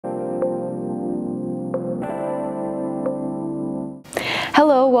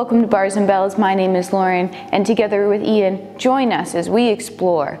Hello, welcome to Bars and Bells. My name is Lauren, and together with Ian, join us as we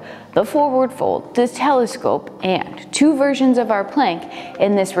explore the forward fold, the telescope, and two versions of our plank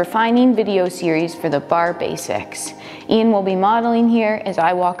in this refining video series for the bar basics. Ian will be modeling here as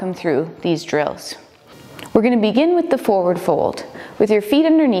I walk him through these drills. We're going to begin with the forward fold. With your feet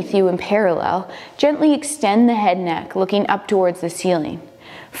underneath you in parallel, gently extend the head neck, looking up towards the ceiling.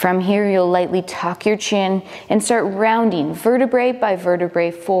 From here, you'll lightly tuck your chin and start rounding vertebrae by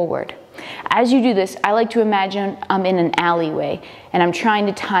vertebrae forward. As you do this, I like to imagine I'm in an alleyway and I'm trying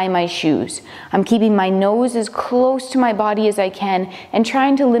to tie my shoes. I'm keeping my nose as close to my body as I can and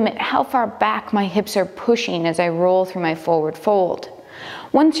trying to limit how far back my hips are pushing as I roll through my forward fold.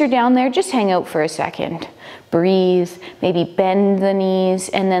 Once you're down there, just hang out for a second. Breathe, maybe bend the knees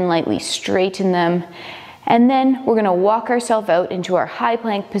and then lightly straighten them. And then we're gonna walk ourselves out into our high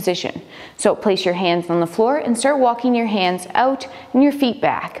plank position. So place your hands on the floor and start walking your hands out and your feet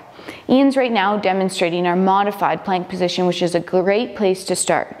back. Ian's right now demonstrating our modified plank position, which is a great place to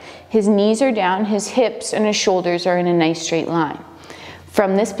start. His knees are down, his hips and his shoulders are in a nice straight line.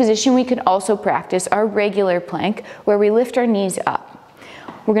 From this position, we could also practice our regular plank where we lift our knees up.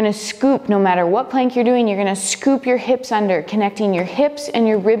 We're gonna scoop, no matter what plank you're doing, you're gonna scoop your hips under, connecting your hips and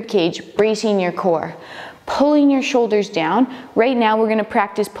your rib cage, bracing your core. Pulling your shoulders down. Right now we're going to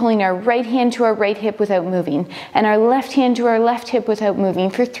practice pulling our right hand to our right hip without moving and our left hand to our left hip without moving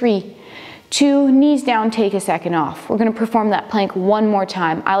for 3, 2, knees down, take a second off. We're going to perform that plank one more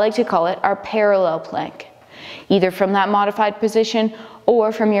time. I like to call it our parallel plank. Either from that modified position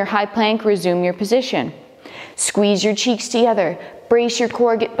or from your high plank, resume your position. Squeeze your cheeks together, brace your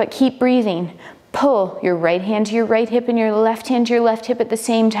core, but keep breathing. Pull your right hand to your right hip and your left hand to your left hip at the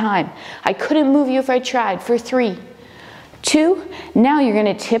same time. I couldn't move you if I tried for 3, 2, now you're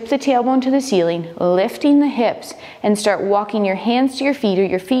gonna tip the tailbone to the ceiling, lifting the hips and start walking your hands to your feet or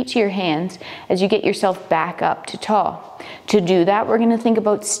your feet to your hands as you get yourself back up to tall. To do that, we're gonna think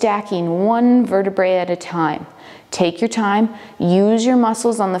about stacking one vertebrae at a time. Take your time, use your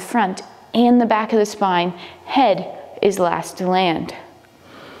muscles on the front and the back of the spine. Head is last to land.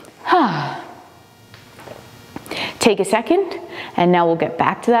 Take a second, and now we'll get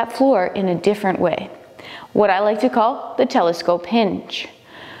back to that floor in a different way. What I like to call the telescope hinge.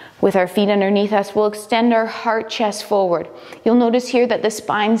 With our feet underneath us, we'll extend our heart chest forward. You'll notice here that the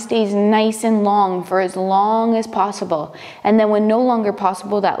spine stays nice and long for as long as possible. And then when no longer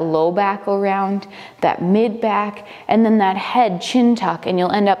possible, that low back around, that mid back, and then that head chin tuck, and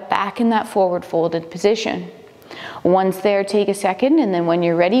you'll end up back in that forward folded position. Once there, take a second, and then when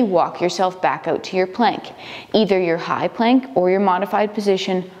you're ready, walk yourself back out to your plank. Either your high plank or your modified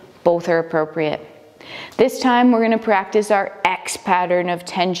position, both are appropriate. This time, we're going to practice our X pattern of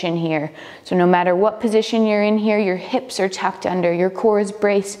tension here. So no matter what position you're in here, your hips are tucked under, your core is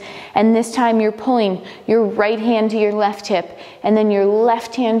braced, and this time you're pulling your right hand to your left hip, and then your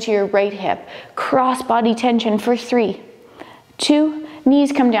left hand to your right hip. Cross body tension for 3, 2,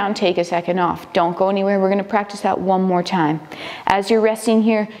 knees come down, take a second off. Don't go anywhere. We're going to practice that one more time. As you're resting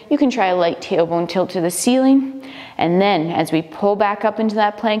here, you can try a light tailbone tilt to the ceiling. And then as we pull back up into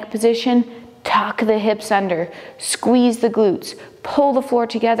that plank position, tuck the hips under, squeeze the glutes, pull the floor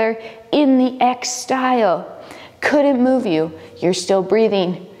together in the X style. Couldn't move you. You're still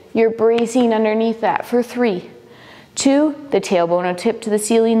breathing. You're bracing underneath that for 3, 2, the tailbone will tip to the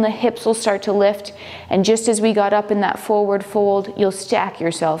ceiling, the hips will start to lift, and just as we got up in that forward fold, you'll stack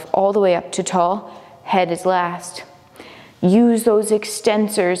yourself all the way up to tall, head is last. Use those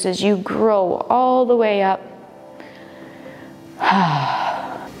extensors as you grow all the way up.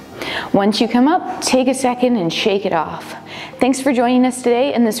 Once you come up, take a second and shake it off. Thanks for joining us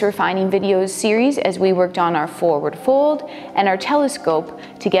today in this Refining Videos series as we worked on our forward fold and our telescope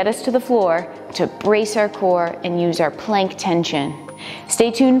to get us to the floor to brace our core and use our plank tension.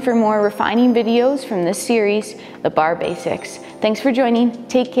 Stay tuned for more refining videos from this series, The Bar Basics. Thanks for joining.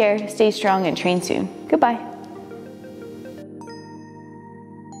 Take care, stay strong, and train soon. Goodbye.